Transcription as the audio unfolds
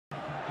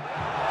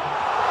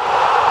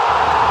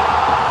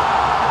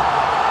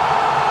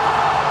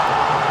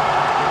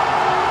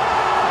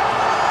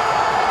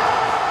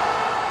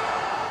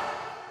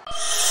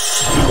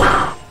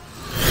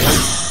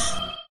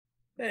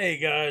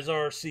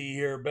RC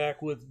here,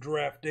 back with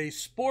Draft Day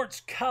Sports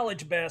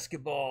College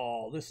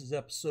Basketball. This is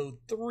episode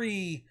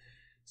 3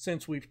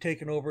 since we've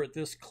taken over at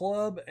this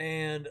club,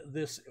 and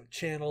this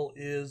channel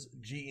is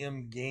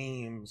GM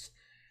Games.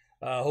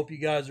 Hope you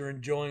guys are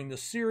enjoying the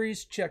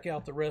series. Check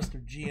out the rest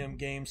of GM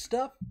Games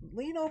stuff.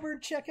 Lean over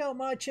and check out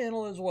my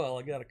channel as well.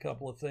 I got a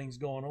couple of things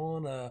going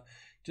on.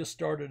 Just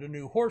started a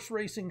new horse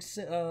racing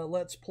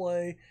Let's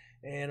Play.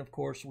 And, of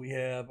course, we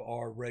have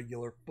our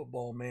regular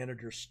Football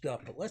Manager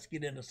stuff. But let's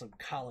get into some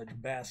college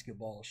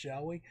basketball,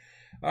 shall we?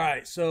 All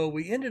right, so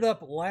we ended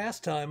up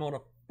last time on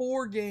a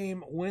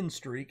 4-game win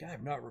streak. I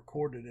have not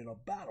recorded in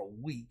about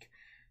a week,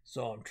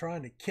 so I'm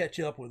trying to catch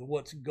up with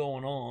what's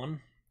going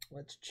on.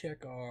 Let's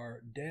check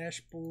our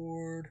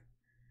dashboard.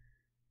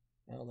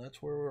 Well,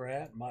 that's where we're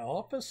at. My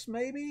office,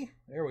 maybe?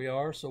 There we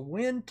are. So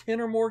win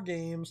 10 or more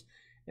games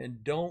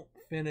and don't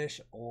finish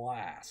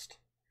last.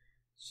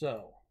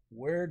 So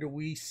where do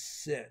we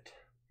sit?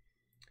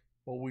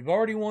 Well, we've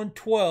already won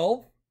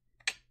 12,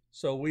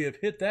 so we have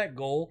hit that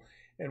goal,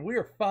 and we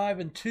are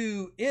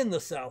 5-2 in the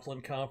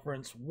Southland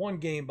Conference, 1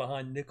 game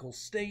behind Nicholls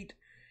State,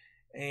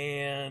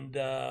 and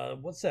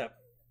what's that?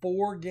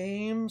 4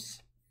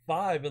 games,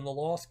 5 in the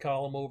loss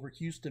column over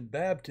Houston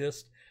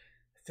Baptist.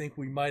 I think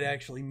we might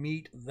actually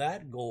meet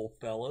that goal,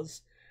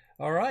 fellas.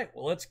 All right,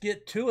 well, let's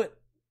get to it.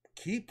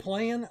 Keep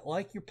playing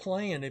like you're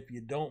playing, if you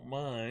don't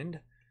mind.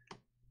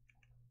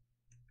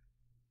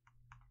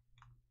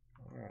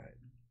 All right,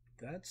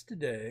 that's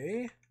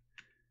today.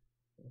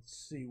 Let's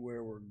see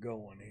where we're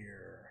going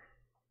here.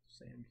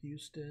 Sam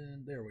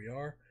Houston, there we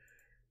are.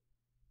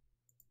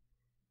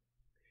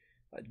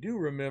 I do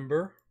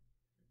remember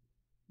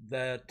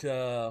that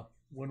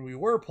when we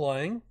were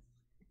playing,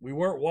 we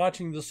weren't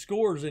watching the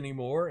scores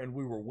anymore and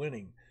we were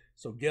winning.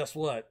 So guess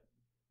what?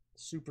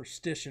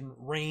 Superstition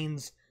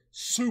reigns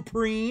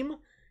supreme,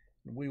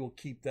 and we will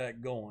keep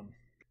that going.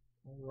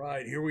 All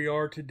right, here we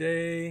are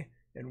today.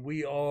 And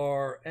we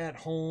are at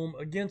home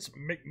against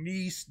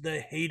McNeese, the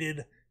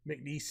hated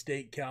McNeese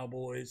State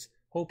Cowboys.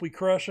 Hope we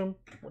crush them.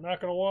 We're not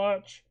going to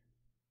watch,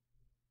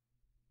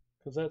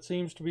 because that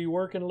seems to be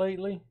working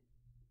lately.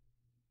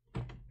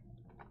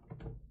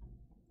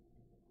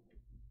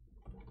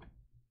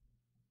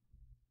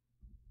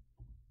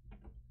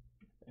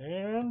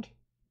 And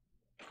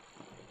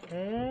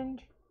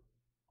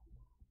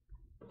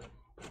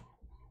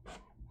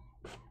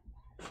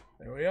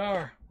there we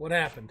are. What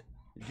happened?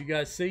 Did you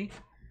guys see?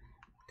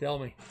 Tell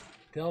me.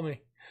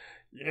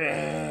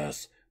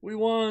 Yes, we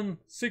won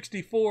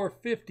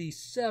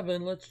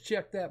 64-57. Let's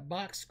check that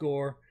box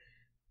score.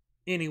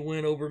 Any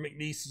win over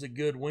McNeese is a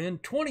good win.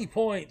 20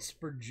 points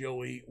for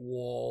Joey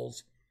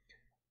Walls.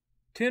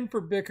 10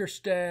 for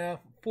Bickerstaff,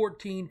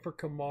 14 for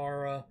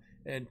Kamara,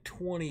 and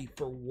 20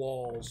 for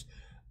Walls.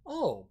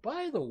 Oh,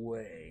 by the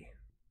way,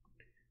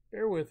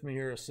 bear with me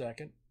here a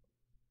second.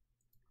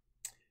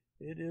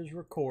 It is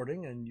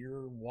recording, and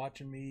you're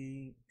watching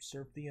me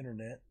surf the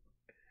internet.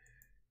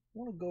 I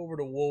want to go over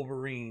to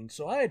Wolverine.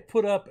 So I had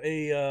put up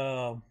a,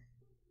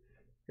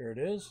 here it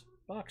is,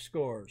 box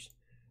scores.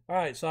 All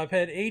right, so I've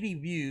had 80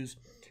 views.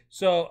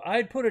 So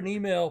I'd put an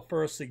email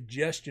for a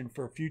suggestion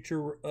for a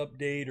future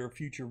update or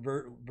future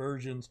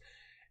versions.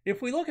 If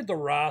we look at the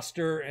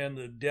roster and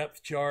the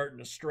depth chart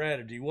and the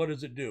strategy, what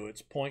does it do?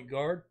 It's point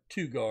guard,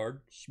 2 guard,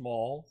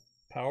 small,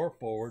 power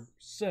forward,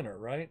 center,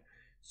 right?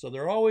 So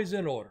they're always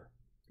in order.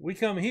 We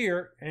come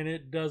here, and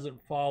it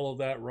doesn't follow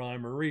that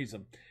rhyme or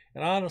reason.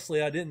 And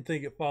honestly, I didn't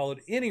think it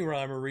followed any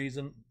rhyme or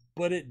reason,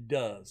 but it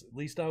does. At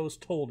least I was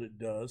told it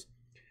does.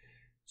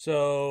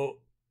 So,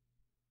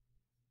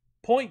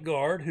 point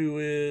guard, who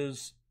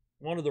is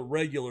one of the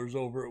regulars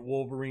over at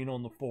Wolverine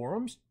on the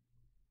forums,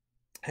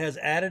 has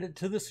added it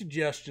to the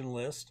suggestion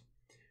list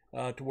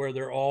to where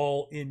they're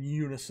all in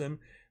unison.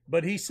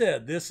 But he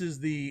said this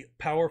is the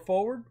power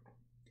forward,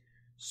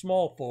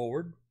 small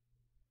forward,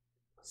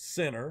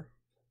 center,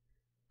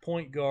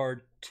 point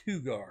guard, 2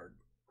 guard.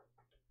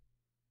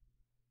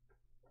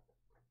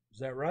 Is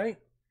that right?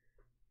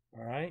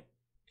 All right.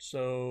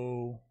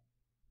 So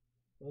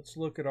let's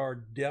look at our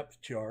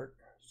depth chart.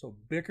 So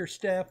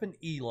Bickerstaff and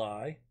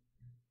Eli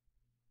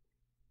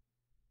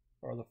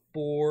are the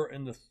 4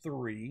 and the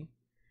 3.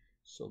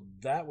 So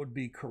that would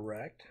be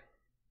correct.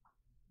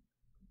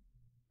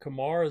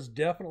 Kamara is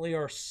definitely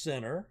our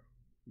center.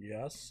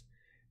 Yes.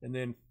 And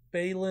then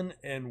Phelan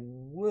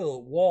and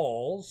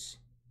Walls.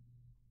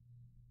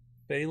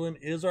 Phelan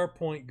is our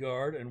point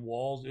guard and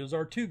Walls is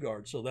our 2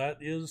 guard. So that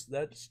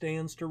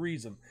stands to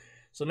reason.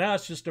 So now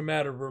it's just a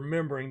matter of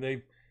remembering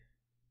they've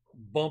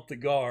bumped the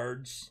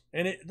guards.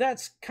 And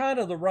that's kind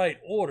of the right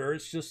order.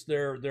 It's just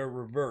they're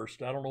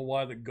reversed. I don't know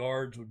why the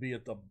guards would be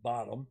at the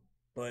bottom,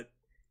 but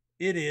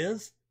it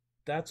is.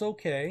 That's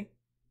okay.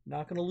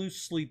 Not going to lose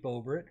sleep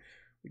over it.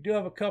 We do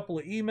have a couple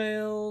of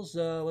emails.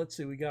 Let's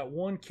see. We got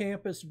 1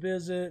 campus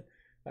visit.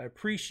 I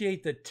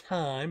appreciate the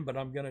time, but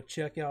I'm going to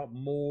check out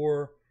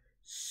more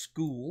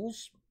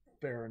schools.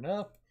 Fair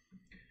enough.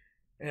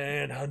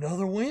 And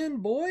another win,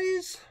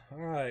 boys. All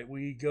right,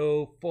 we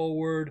go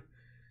forward.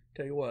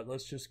 Tell you what,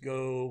 let's just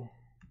go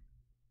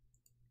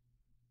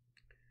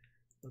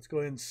Let's go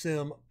ahead and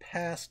sim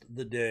past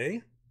the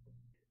day.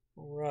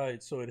 All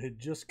right, so it had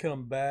just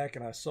come back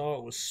and I saw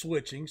it was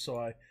switching, so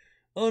I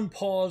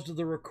unpaused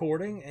the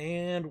recording,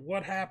 and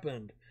what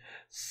happened?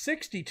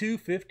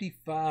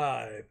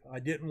 62-55. I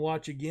didn't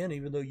watch again,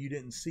 even though you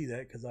didn't see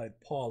that because I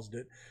paused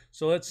it.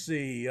 So let's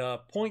see.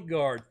 Point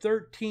guard,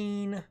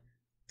 13,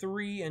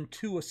 3, and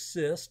 2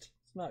 assists.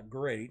 It's not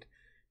great.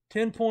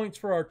 10 points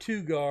for our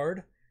 2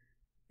 guard.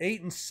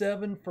 8 and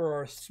 7 for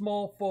our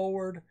small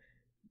forward.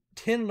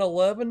 10 and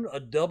 11, a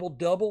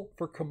double-double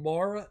for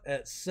Kamara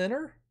at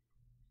center.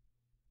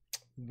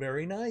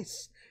 Very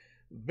nice.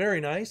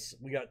 Very nice.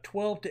 We got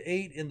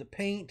 12-8 in the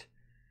paint,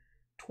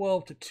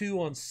 12-2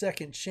 on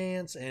second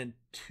chance, and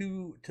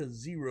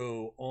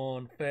 2-0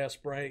 on fast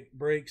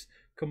breaks.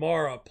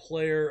 Kamara,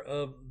 player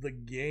of the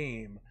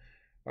game.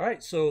 All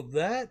right, so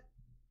that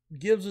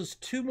gives us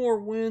 2 more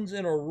wins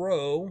in a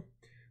row.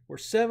 We're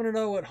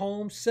 7-0 at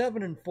home,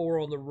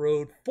 7-4 on the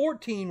road,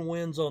 14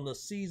 wins on the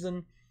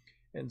season,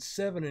 and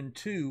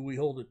 7-2. We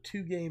hold a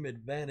 2-game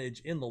advantage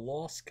in the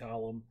loss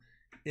column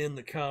in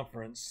the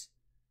conference.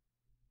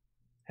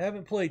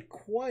 Haven't played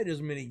quite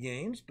as many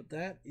games, but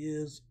that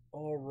is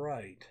all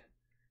right.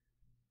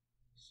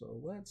 So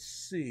let's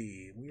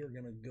see. We are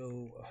going to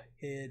go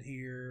ahead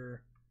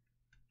here.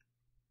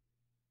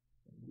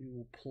 We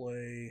will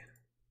play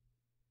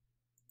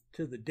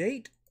to the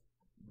date.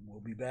 We'll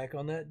be back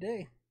on that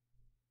day.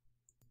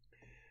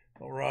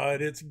 All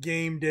right, it's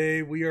game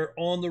day. We are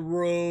on the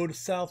road,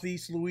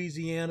 Southeast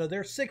Louisiana.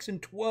 They're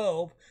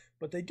 6-12,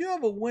 but they do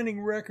have a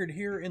winning record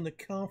here in the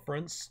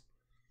conference.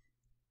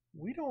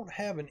 We don't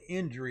have an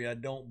injury, I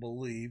don't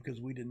believe, because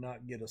we did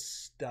not get a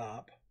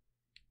stop.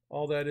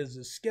 All that is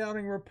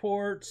scouting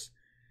reports.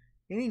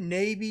 Any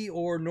Navy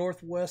or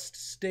Northwest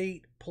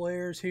State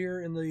players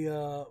here in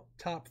the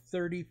top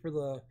 30 for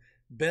the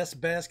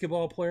best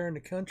basketball player in the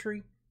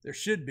country? There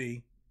should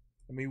be.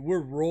 I mean,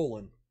 we're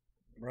rolling,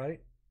 right?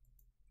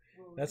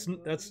 That's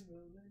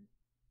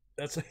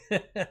that's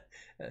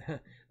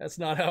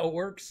not how it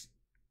works.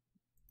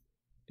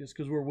 Just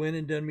because we're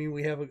winning doesn't mean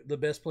we have the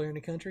best player in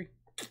the country.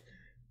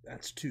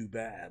 That's too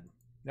bad.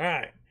 All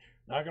right,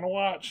 not gonna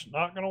watch.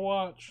 Not gonna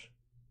watch.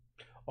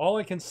 All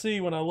I can see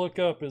when I look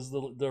up is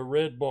the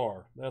red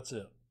bar. That's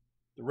it.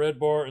 The red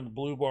bar and the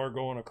blue bar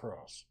going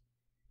across.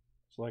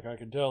 It's like I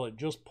can tell it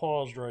just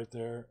paused right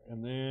there,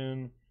 and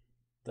then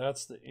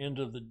that's the end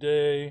of the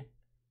day.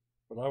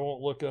 But I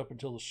won't look up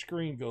until the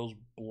screen goes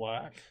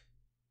black.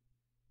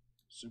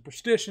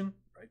 Superstition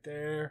right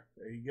there.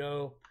 There you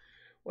go.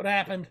 What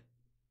happened?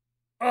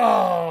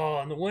 Oh,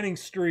 and the winning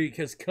streak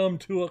has come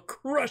to a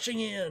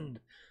crushing end.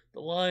 The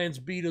Lions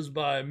beat us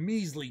by a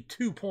measly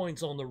 2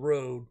 points on the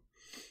road.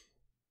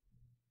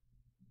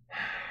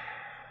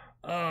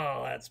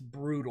 Oh, that's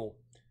brutal.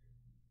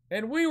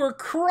 And we were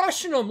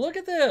crushing them. Look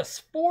at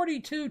this.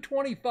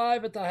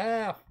 42-25 at the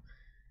half.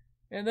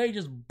 And they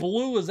just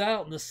blew us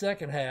out in the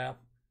second half.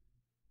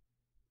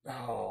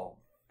 Oh,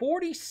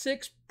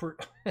 46%.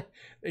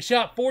 They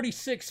shot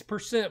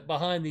 46%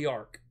 behind the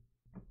arc.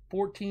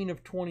 14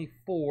 of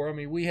 24. I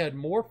mean, we had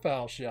more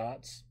foul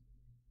shots.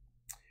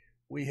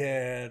 We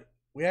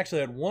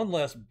actually had 1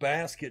 less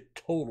basket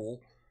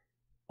total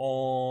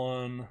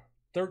on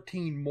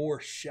 13 more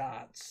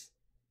shots.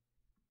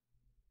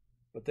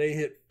 But they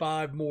hit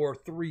 5 more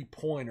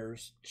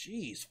 3-pointers.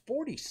 Jeez,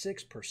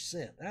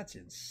 46%. That's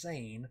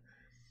insane.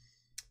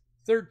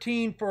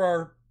 13 for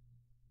our,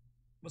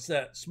 what's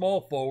that,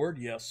 small forward.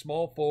 Yeah,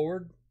 small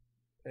forward.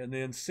 And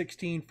then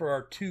 16 for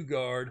our 2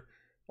 guard.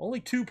 Only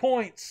 2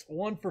 points.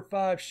 1 for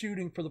 5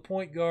 shooting for the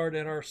point guard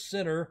and our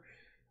center.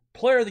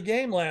 Player of the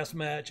game last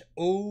match,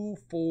 0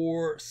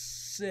 for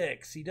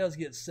 6. He does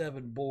get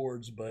 7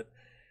 boards, but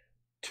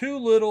too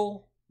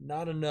little,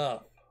 not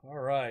enough. All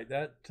right,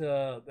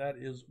 that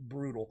is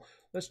brutal.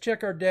 Let's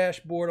check our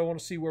dashboard. I want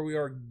to see where we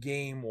are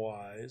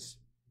game-wise.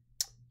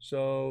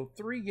 So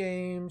 3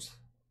 games.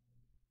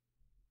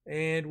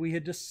 And we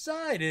had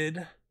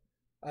decided,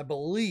 I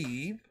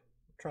believe,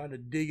 trying to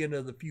dig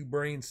into the few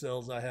brain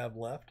cells I have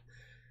left,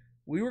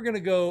 we were going to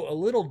go a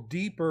little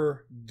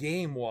deeper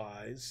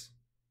game-wise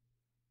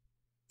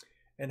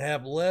and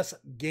have less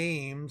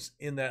games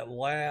in that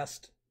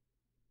last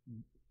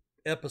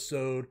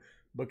episode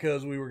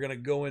because we were going to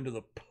go into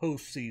the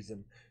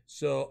postseason.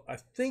 So I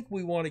think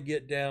we want to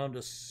get down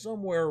to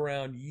somewhere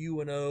around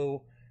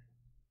UNO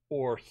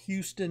or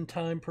Houston,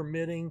 time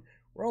permitting.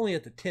 We're only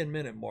at the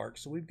 10-minute mark,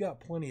 so we've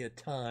got plenty of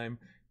time.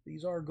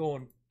 These are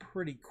going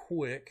pretty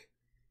quick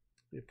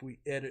if we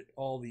edit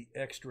all the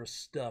extra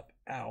stuff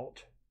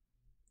out.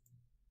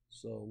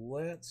 So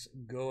let's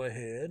go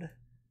ahead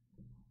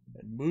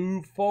and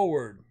move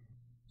forward.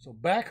 So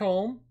back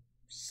home,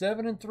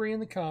 7-3 in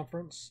the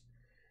conference.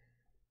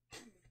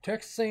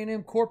 Texas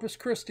A&M Corpus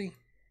Christi.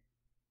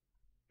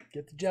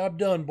 Get the job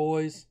done,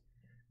 boys.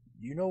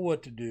 You know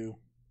what to do.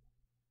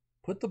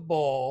 Put the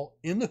ball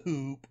in the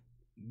hoop,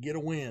 get a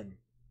win.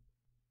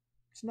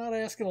 It's not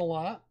asking a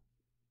lot.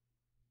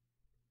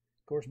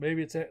 Of course,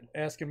 maybe it's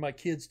asking my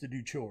kids to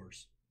do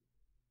chores.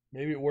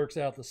 Maybe it works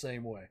out the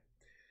same way.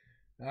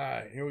 All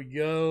right, here we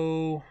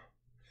go.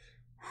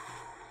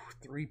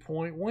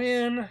 3-point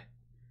win.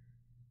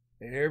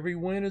 Every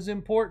win is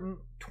important.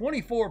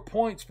 24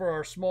 points for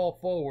our small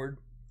forward.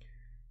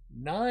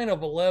 9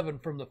 of 11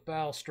 from the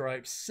foul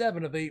stripe.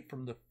 7 of 8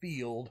 from the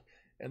field.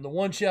 And the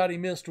one shot he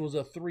missed was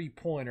a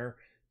 3-pointer.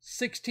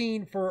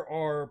 16 for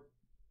our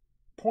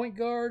point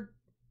guard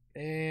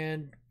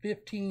and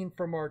 15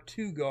 from our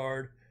 2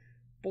 guard.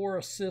 4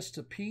 assists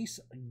apiece.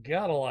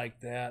 Gotta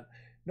like that.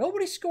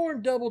 Nobody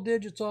scoring double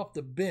digits off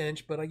the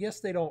bench, but I guess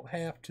they don't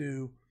have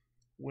to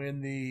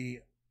when the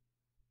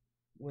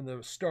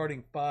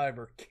starting 5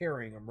 are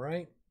carrying them,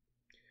 right?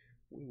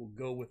 We will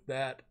go with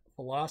that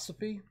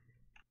philosophy.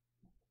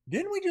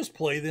 Didn't we just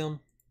play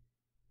them?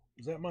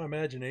 Is that my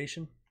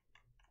imagination?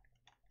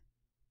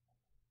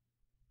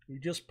 We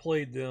just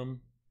played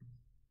them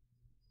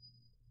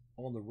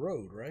on the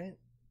road, right?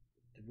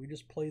 Did we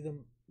just play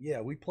them? Yeah,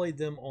 we played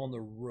them on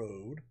the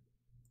road.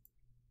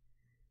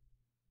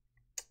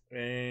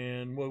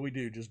 And what do we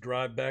do? Just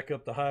drive back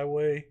up the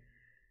highway.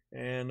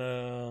 And,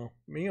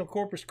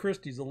 Corpus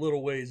Christi's a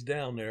little ways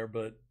down there,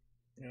 but,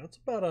 it's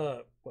about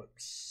a,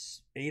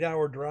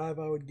 8-hour drive,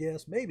 I would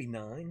guess. Maybe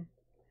 9.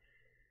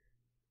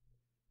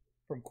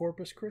 From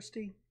Corpus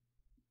Christi?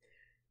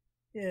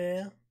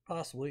 Yeah,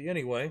 possibly.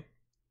 Anyway,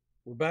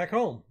 we're back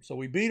home. So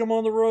we beat them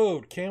on the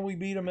road. Can we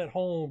beat them at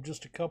home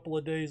just a couple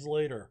of days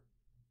later?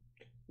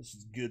 This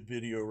is good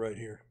video right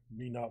here.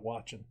 Me not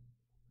watching.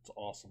 It's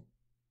awesome.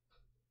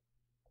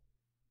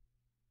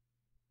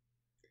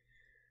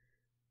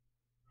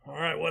 All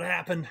right, what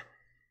happened?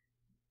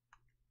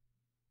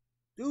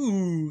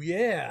 Ooh,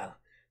 yeah.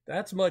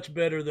 That's much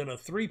better than a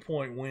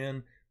 3-point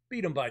win.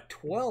 Beat them by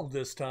 12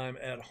 this time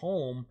at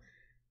home.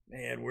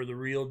 Man, we're the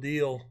real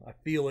deal. I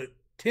feel it.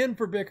 10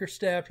 for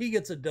Bickerstaff. He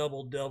gets a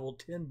double-double,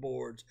 10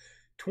 boards.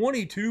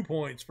 22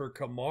 points for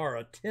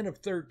Kamara. 10 of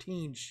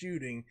 13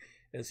 shooting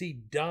as he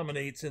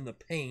dominates in the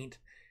paint.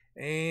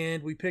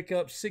 And we pick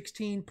up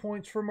 16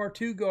 points from our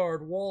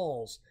 2-guard,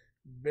 Walls.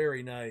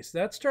 Very nice.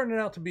 That's turning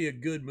out to be a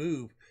good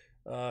move.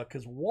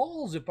 Because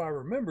Walls, if I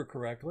remember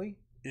correctly,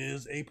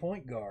 is a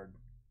point guard.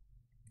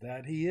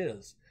 That he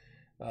is.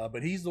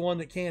 But he's the one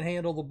that can't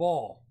handle the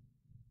ball.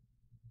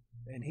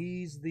 And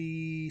he's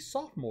the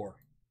sophomore.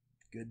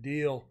 Good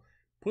deal.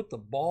 Put the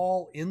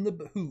ball in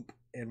the hoop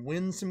and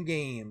win some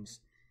games.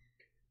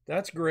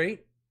 That's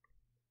great.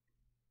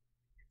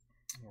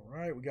 All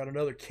right, we got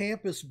another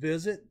campus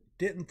visit.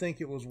 Didn't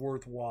think it was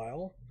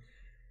worthwhile.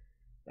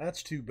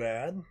 That's too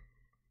bad.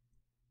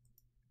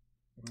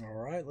 All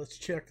right, let's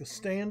check the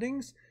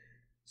standings.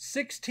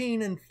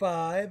 16-5,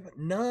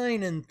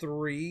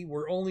 9-3.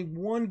 We're only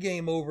 1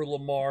 game over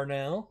Lamar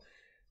now.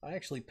 I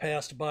actually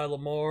passed by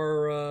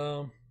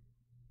Lamar.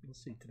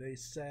 Let's see,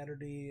 today's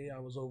Saturday. I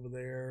was over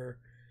there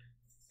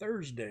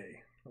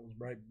Thursday. I was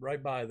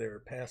right by there,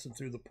 passing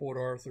through the Port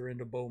Arthur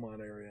into Beaumont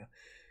area.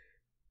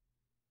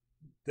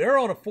 They're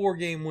on a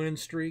 4-game win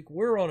streak.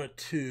 We're on a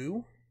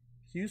 2.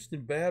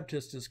 Houston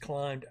Baptist has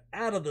climbed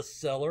out of the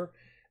cellar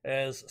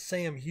as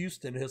Sam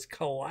Houston has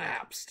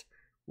collapsed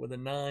with a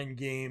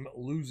 9-game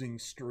losing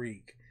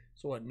streak.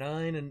 So at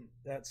 9, and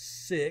that's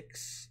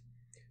 6.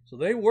 So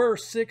they were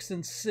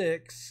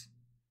 6-6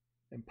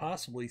 and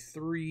possibly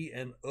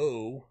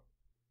 3-0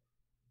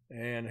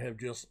 and have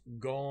just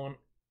gone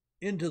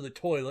into the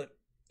toilet.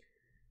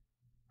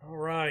 All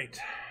right.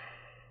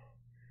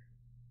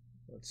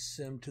 Let's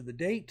sim to the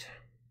date.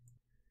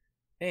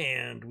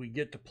 And we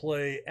get to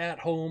play at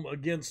home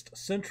against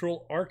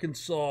Central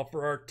Arkansas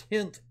for our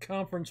 10th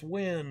conference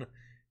win,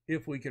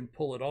 if we can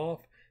pull it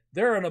off.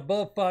 They're an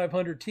above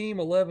 500 team,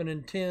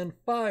 11-10,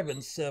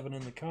 5-7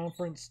 in the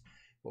conference.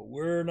 But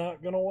we're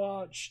not going to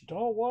watch.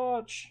 Don't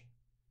watch.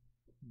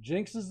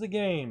 Jinxes the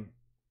game.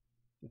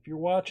 If you're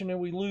watching and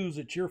we lose,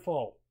 it's your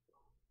fault.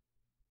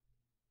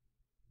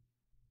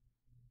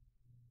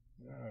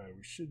 All right,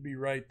 we should be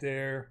right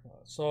there.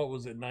 I saw it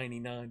was at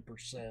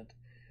 99%.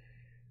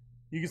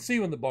 You can see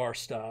when the bar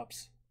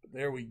stops. But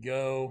there we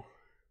go.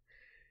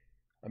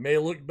 I may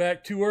have looked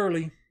back too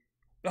early.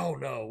 Oh,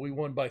 no, we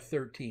won by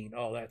 13.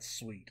 Oh, that's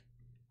sweet.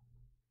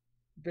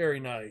 Very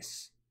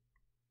nice.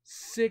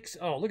 6.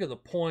 Oh, look at the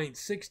points.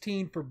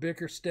 16 for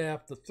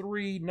Bickerstaff. The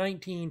 3,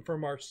 19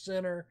 from our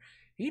center.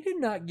 He did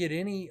not get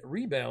any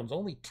rebounds,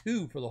 only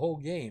 2 for the whole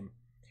game.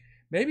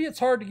 Maybe it's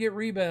hard to get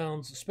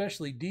rebounds,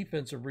 especially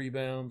defensive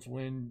rebounds,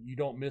 when you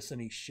don't miss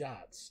any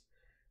shots.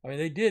 I mean,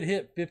 they did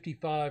hit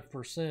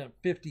 55%,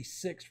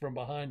 56 from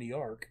behind the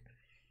arc.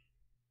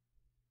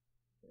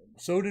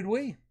 So did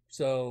we.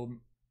 So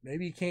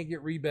maybe you can't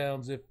get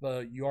rebounds if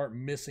you aren't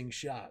missing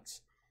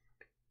shots.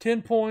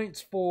 10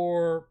 points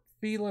for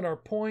Phelan, our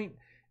point,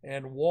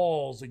 and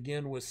Walls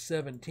again with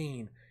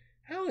 17.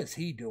 How is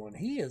he doing?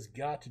 He has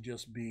got to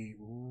just be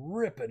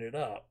ripping it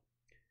up.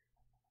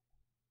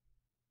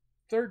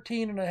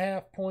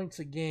 13.5 points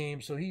a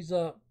game, so he's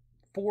up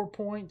 4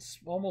 points,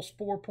 almost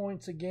 4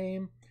 points a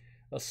game.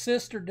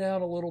 Assists are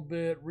down a little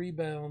bit.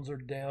 Rebounds are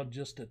down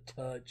just a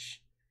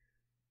touch.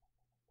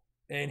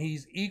 And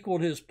he's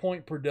equaled his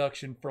point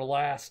production for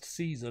last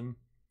season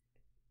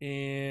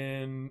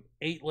in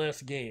 8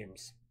 less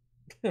games.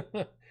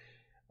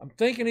 I'm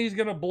thinking he's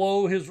going to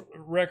blow his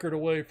record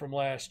away from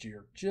last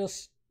year.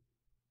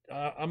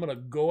 I'm going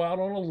to go out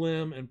on a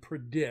limb and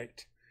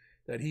predict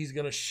that he's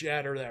going to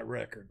shatter that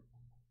record.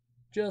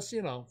 Just,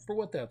 for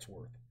what that's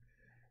worth.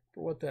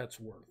 For what that's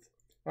worth.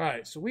 All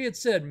right, so we had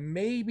said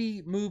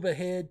maybe move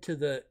ahead to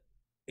the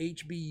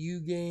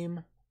HBU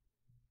game.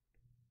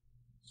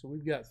 So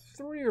we've got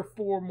 3 or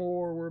 4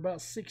 more. We're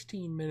about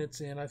 16 minutes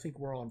in. I think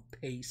we're on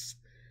pace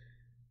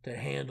to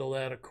handle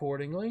that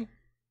accordingly.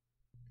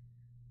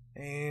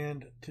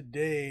 And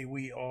today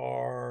we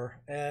are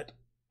at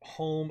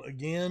home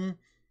again,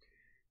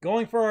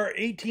 going for our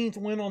 18th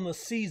win on the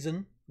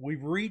season.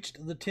 We've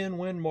reached the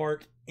 10-win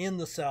mark in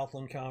the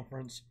Southland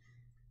Conference.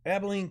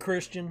 Abilene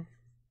Christian.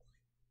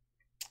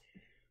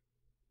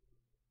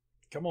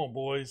 Come on,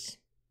 boys.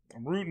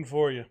 I'm rooting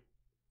for you.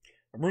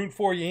 I'm rooting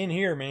for you in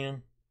here,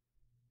 man.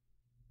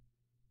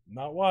 I'm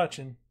not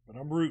watching, but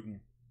I'm rooting.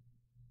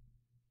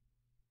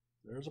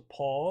 There's a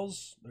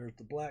pause. There's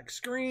the black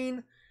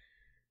screen.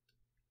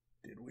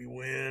 Did we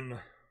win?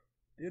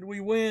 Did we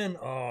win?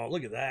 Oh,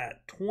 look at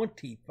that.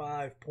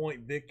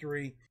 25-point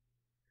victory.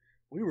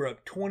 We were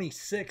up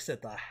 26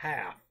 at the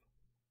half.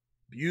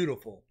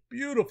 Beautiful.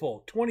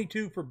 Beautiful.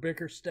 22 for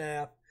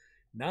Bickerstaff.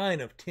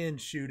 9 of 10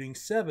 shooting.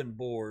 7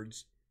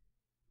 boards.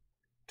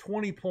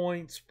 20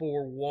 points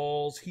for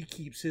Walls. He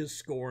keeps his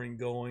scoring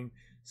going.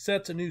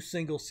 Sets a new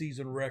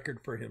single-season record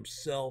for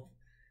himself.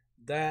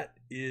 That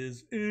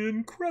is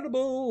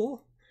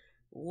incredible.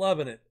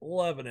 Loving it.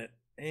 Loving it.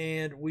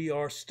 And we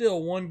are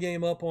still 1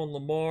 game up on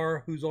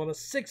Lamar, who's on a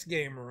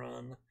 6-game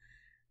run.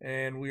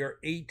 And we are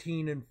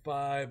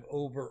 18-5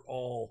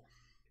 overall.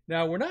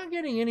 Now, we're not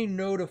getting any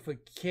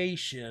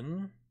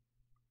notification.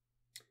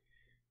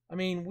 I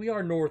mean, we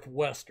are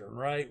Northwestern,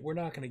 right? We're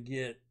not going to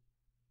get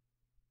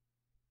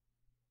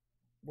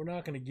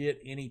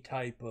any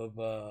type of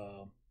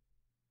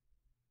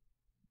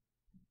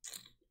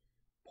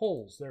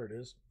polls. There it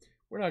is.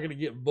 We're not going to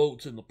get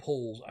votes in the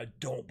polls, I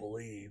don't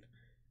believe.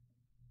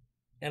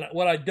 And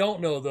what I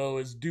don't know, though,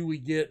 is do we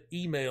get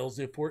emails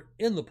if we're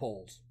in the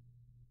polls?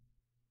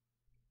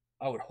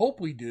 I would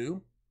hope we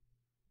do.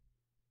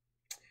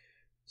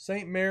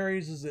 St.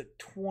 Mary's is at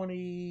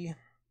 20.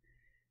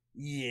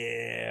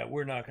 Yeah,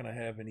 we're not going to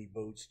have any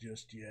votes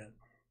just yet.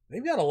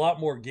 They've got a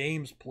lot more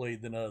games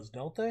played than us,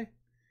 don't they? I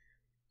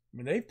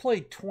mean, they've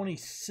played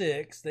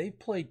 26. They've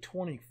played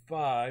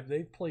 25.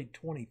 They've played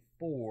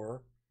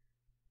 24.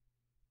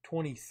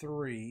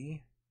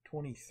 23.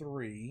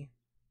 23.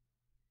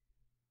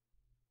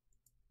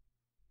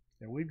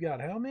 And we've got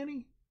how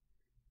many?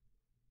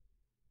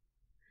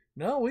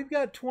 No, we've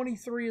got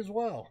 23 as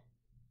well.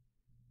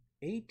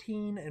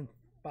 18-5.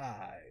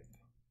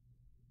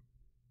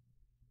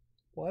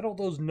 Why don't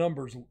those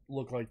numbers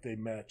look like they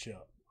match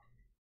up?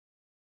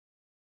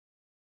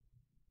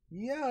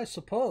 Yeah, I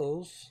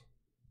suppose.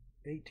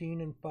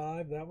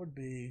 18-5, that would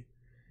be.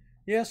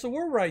 Yeah, so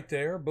we're right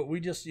there, but we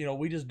just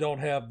don't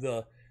have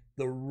the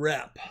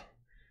rep.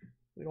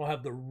 We don't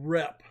have the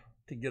rep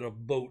to get a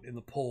vote in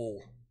the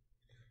poll.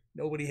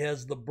 Nobody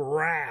has the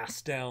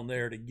brass down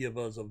there to give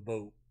us a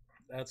vote.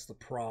 That's the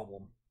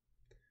problem.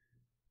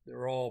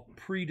 They're all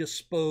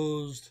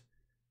predisposed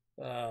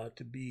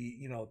to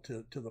be,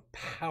 to the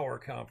power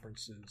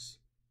conferences.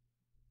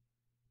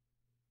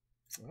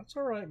 That's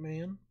all right,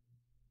 man.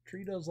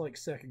 Treat us like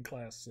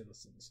second-class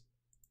citizens.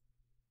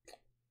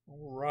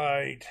 All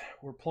right,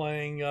 we're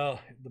playing the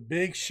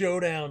big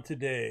showdown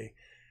today.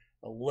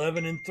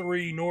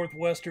 11-3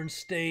 Northwestern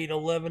State,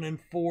 11-4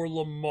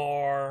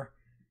 Lamar.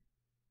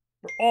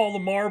 For all the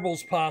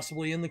marbles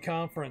possibly in the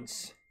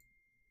conference.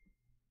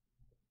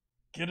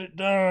 Get it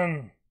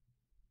done.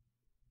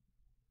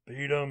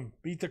 Beat them.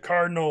 Beat the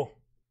Cardinal.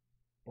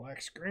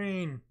 Black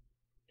screen.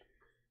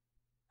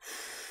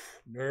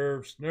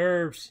 Nerves.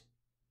 Nerves.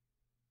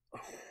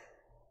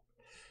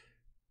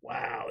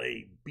 Wow,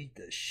 they beat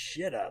the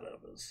shit out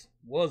of us.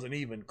 Wasn't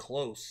even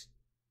close.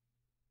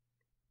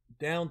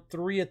 Down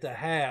 3 at the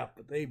half,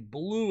 but they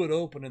blew it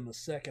open in the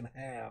second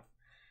half.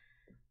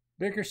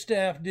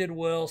 Bickerstaff did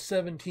well,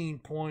 17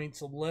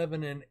 points,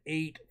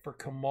 11-8 for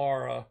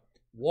Kamara.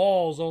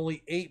 Walls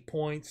only 8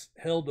 points,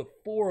 held to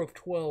 4 of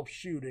 12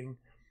 shooting.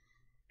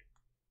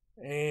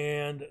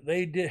 And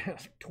they did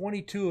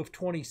 22 of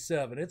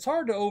 27. It's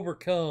hard to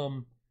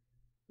overcome,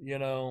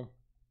 12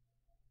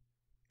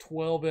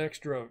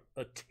 extra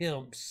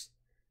attempts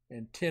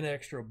and 10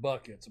 extra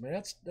buckets. I mean,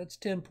 that's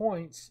 10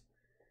 points.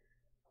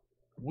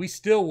 We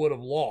still would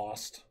have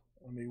lost.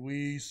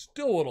 We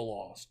still would have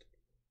lost.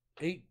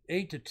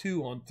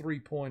 8-2 on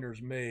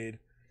 3-pointers made.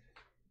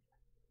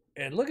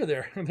 And look at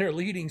their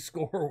leading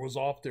scorer was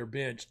off their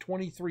bench.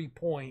 23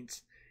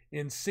 points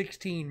in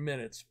 16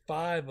 minutes.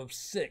 5 of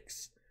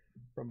 6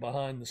 from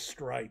behind the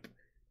stripe.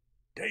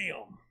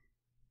 Damn.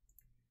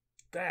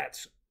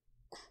 That's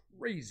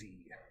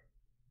crazy.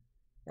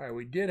 All right,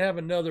 we did have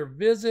another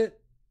visit.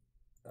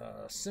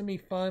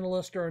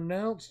 Semi-finalists are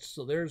announced.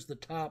 So there's the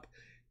top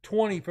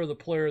 20 for the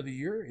Player of the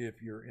Year.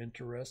 If you're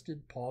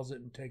interested, pause it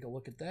and take a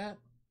look at that.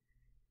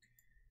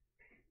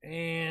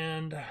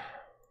 And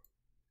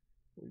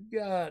We've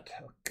got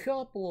a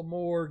couple of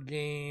more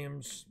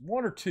games.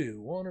 One or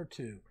two.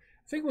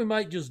 I think we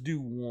might just do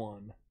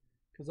one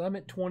because I'm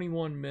at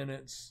 21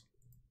 minutes.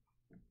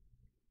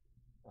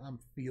 I'm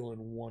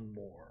feeling one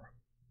more.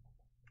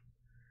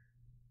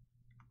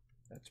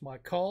 That's my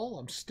call.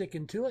 I'm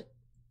sticking to it.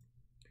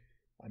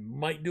 I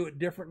might do it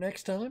different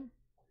next time.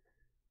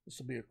 This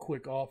will be a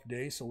quick off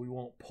day, so we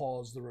won't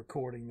pause the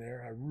recording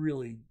there. I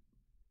really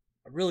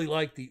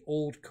like the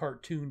old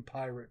cartoon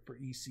pirate for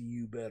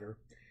ECU better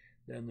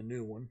than the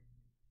new one.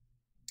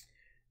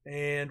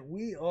 And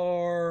we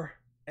are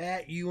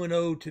at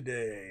UNO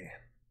today.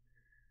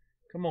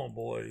 Come on,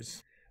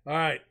 boys. All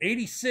right,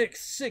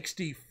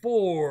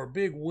 86-64,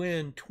 big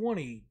win,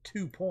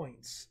 22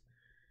 points.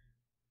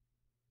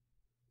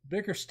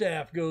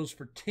 Bickerstaff goes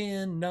for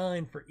 10,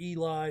 9 for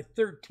Eli,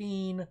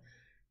 13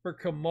 for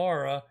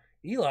Kamara.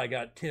 Eli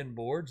got 10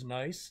 boards,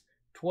 nice.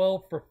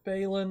 12 for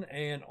Phelan,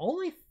 and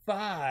only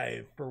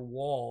 5 for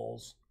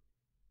Walls.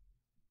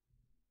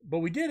 But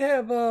we did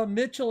have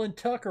Mitchell and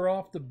Tucker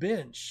off the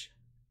bench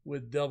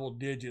with double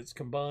digits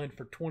combined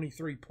for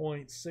 23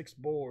 points, 6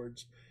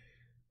 boards.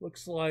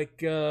 Looks like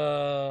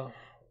Bickerstaff,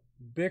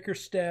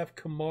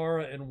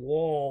 Kamara, and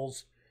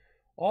Walls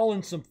all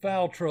in some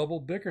foul trouble.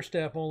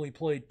 Bickerstaff only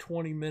played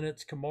 20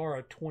 minutes,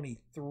 Kamara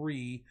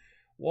 23.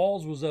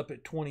 Walls was up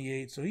at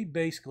 28, so he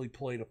basically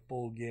played a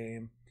full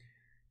game.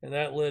 And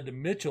that led to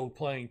Mitchell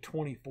playing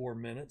 24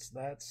 minutes.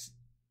 That's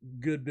a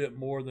good bit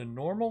more than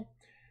normal.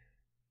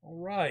 All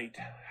right,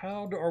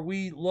 how are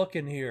we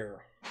looking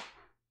here?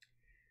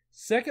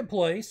 Second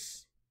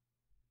place.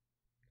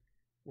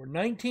 We're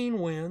 19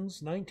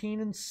 wins,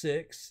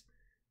 19-6.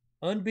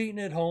 Unbeaten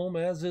at home,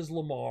 as is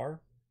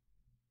Lamar.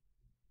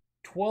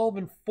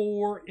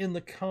 12-4 in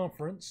the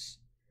conference.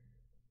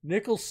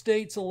 Nicholls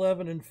State's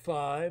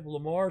 11-5.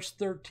 Lamar's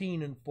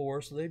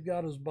 13-4, so they've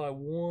got us by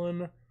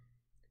 1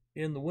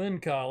 in the win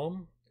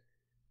column.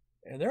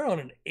 And they're on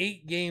an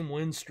 8-game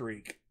win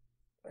streak.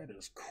 That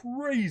is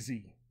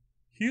crazy.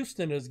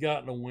 Houston has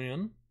gotten a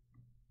win.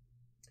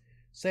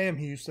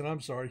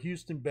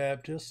 Houston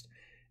Baptist.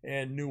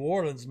 And New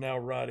Orleans now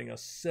riding a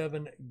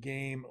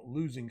 7-game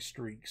losing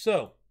streak.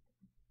 So,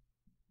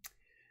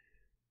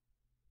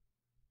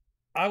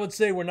 I would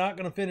say we're not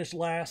going to finish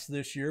last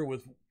this year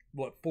with,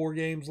 4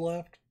 games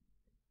left?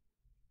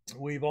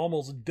 We've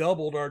almost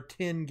doubled our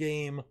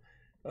 10-game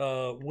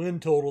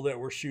win total that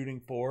we're shooting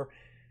for.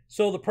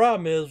 So the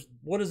problem is,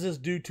 what does this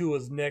do to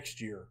us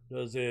next year?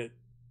 Does it,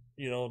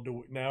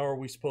 now are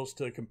we supposed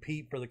to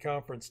compete for the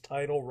conference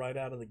title right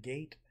out of the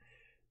gate?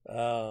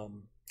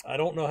 I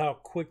don't know how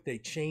quick they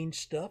change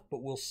stuff,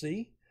 but we'll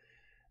see.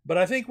 But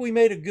I think we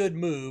made a good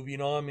move.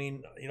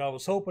 I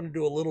was hoping to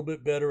do a little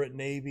bit better at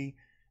Navy,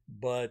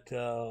 but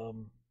yeah,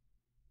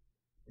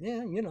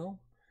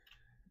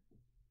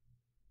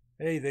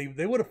 hey,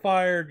 they would have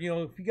fired,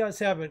 if you guys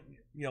haven't,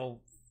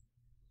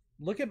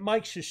 look at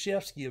Mike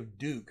Krzyzewski of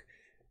Duke.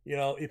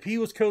 If he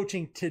was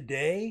coaching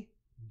today,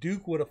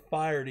 Duke would have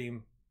fired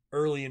him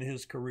early in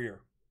his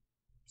career.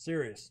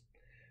 Serious.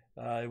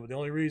 The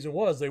only reason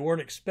was they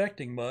weren't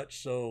expecting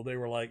much, so they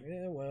were like,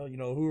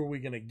 who are we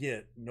going to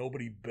get?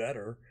 Nobody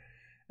better.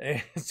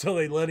 And so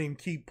they let him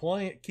keep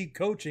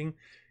coaching,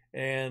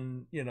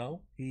 and,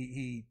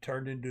 he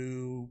turned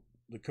into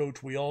the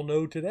coach we all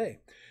know today.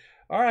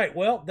 All right,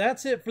 well,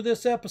 that's it for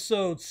this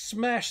episode.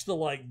 Smash the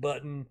like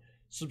button,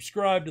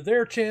 subscribe to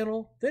their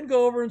channel, then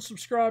go over and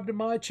subscribe to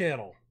my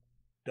channel.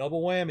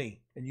 Double whammy,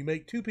 and you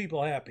make 2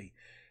 people happy.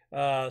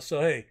 So,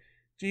 hey,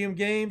 GM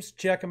Games,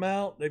 check them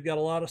out. They've got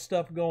a lot of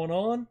stuff going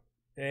on,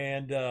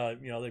 and,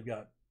 they've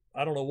got,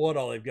 I don't know what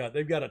all they've got.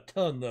 They've got a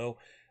ton, though.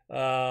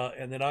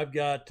 And then I've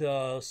got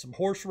some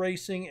horse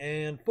racing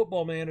and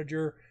Football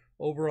Manager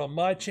over on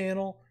my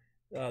channel.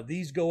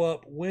 These go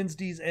up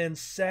Wednesdays and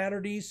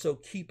Saturdays, so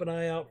keep an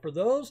eye out for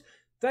those.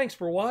 Thanks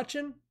for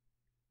watching.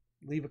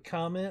 Leave a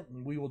comment,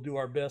 and we will do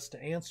our best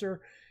to answer.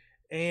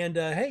 And,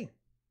 hey,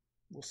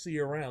 we'll see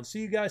you around.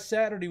 See you guys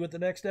Saturday with the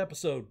next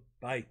episode.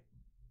 Bye.